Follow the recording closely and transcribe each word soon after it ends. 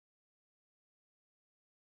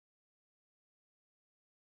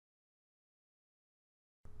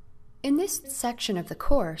In this section of the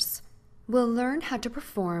course, we'll learn how to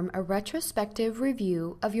perform a retrospective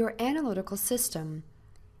review of your analytical system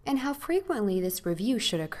and how frequently this review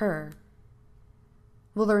should occur.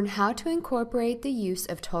 We'll learn how to incorporate the use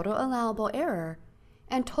of total allowable error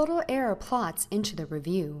and total error plots into the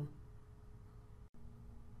review.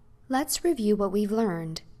 Let's review what we've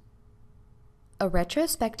learned. A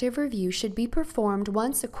retrospective review should be performed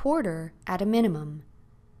once a quarter at a minimum.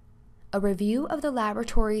 A review of the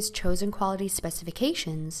laboratory's chosen quality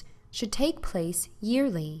specifications should take place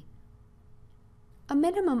yearly. A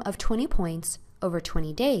minimum of 20 points over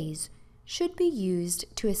 20 days should be used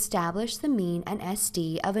to establish the mean and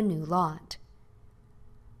SD of a new lot.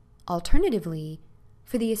 Alternatively,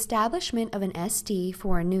 for the establishment of an SD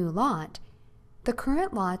for a new lot, the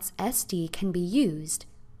current lot's SD can be used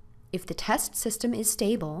if the test system is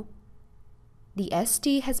stable, the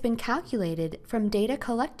SD has been calculated from data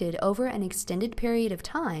collected over an extended period of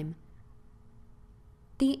time,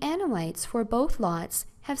 the analytes for both lots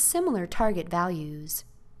have similar target values.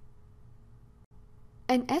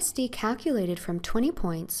 An SD calculated from 20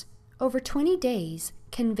 points over 20 days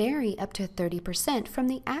can vary up to 30% from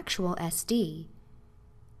the actual SD.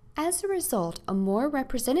 As a result, a more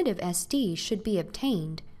representative SD should be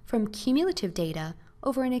obtained from cumulative data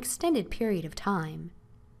over an extended period of time.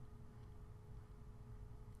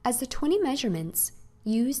 As the 20 measurements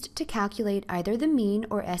used to calculate either the mean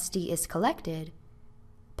or SD is collected,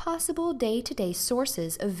 possible day-to-day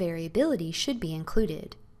sources of variability should be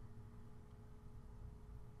included.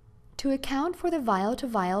 To account for the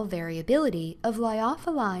vial-to-vial variability of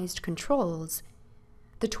lyophilized controls,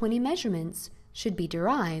 the 20 measurements should be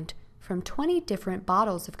derived from 20 different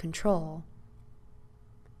bottles of control.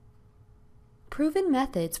 Proven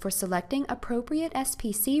methods for selecting appropriate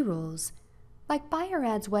SPC rules, like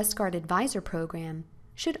BIORAD's Westgard Advisor program,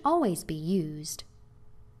 should always be used.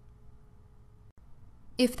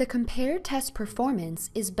 If the compared test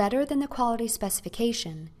performance is better than the quality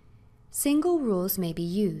specification, single rules may be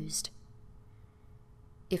used.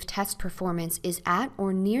 If test performance is at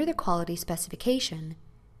or near the quality specification,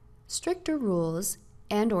 stricter rules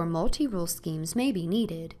and/or multi-rule schemes may be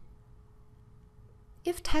needed.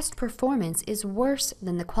 If test performance is worse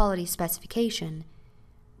than the quality specification,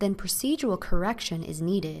 then procedural correction is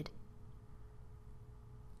needed.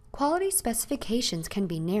 Quality specifications can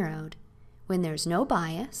be narrowed when there's no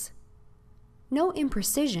bias, no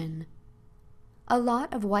imprecision, a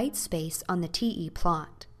lot of white space on the TE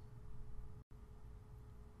plot.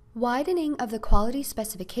 Widening of the quality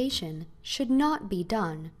specification should not be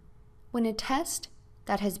done when a test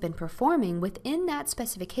that has been performing within that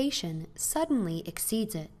specification suddenly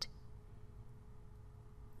exceeds it.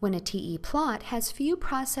 When a TE plot has few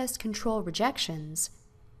process control rejections,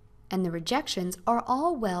 and the rejections are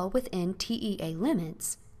all well within TEA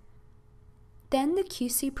limits, then the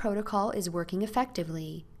QC protocol is working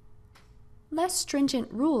effectively. Less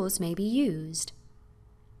stringent rules may be used.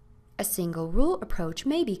 A single rule approach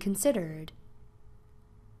may be considered.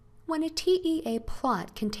 When a TEA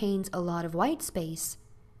plot contains a lot of white space,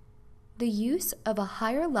 the use of a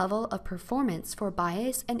higher level of performance for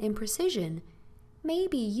bias and imprecision may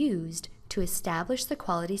be used to establish the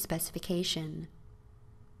quality specification.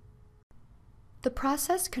 The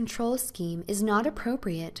process control scheme is not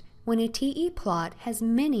appropriate when a TE plot has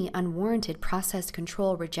many unwarranted process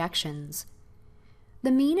control rejections.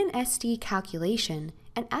 The mean and SD calculation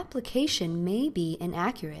and application may be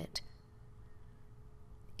inaccurate.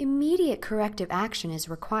 Immediate corrective action is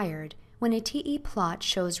required when a TE plot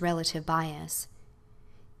shows relative bias,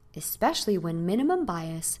 especially when minimum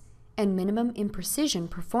bias and minimum imprecision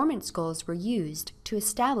performance goals were used to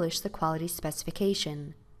establish the quality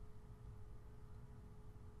specification.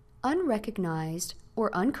 Unrecognized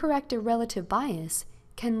or uncorrected relative bias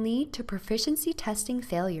can lead to proficiency testing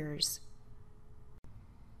failures.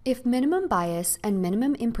 If minimum bias and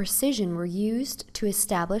minimum imprecision were used to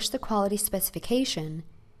establish the quality specification,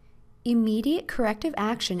 immediate corrective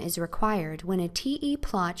action is required when a TE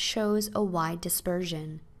plot shows a wide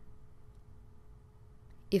dispersion.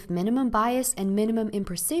 If minimum bias and minimum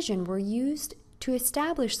imprecision were used to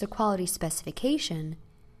establish the quality specification,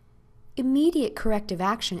 immediate corrective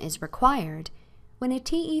action is required when a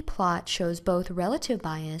TE plot shows both relative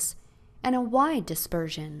bias and a wide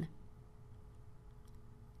dispersion.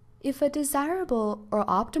 If a desirable or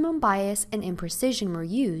optimum bias and imprecision were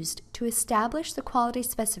used to establish the quality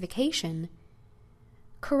specification,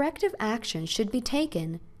 corrective action should be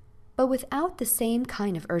taken, but without the same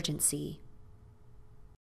kind of urgency.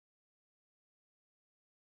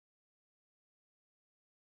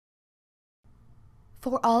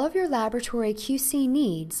 For all of your laboratory QC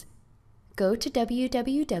needs, go to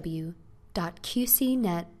www.qcnet.com.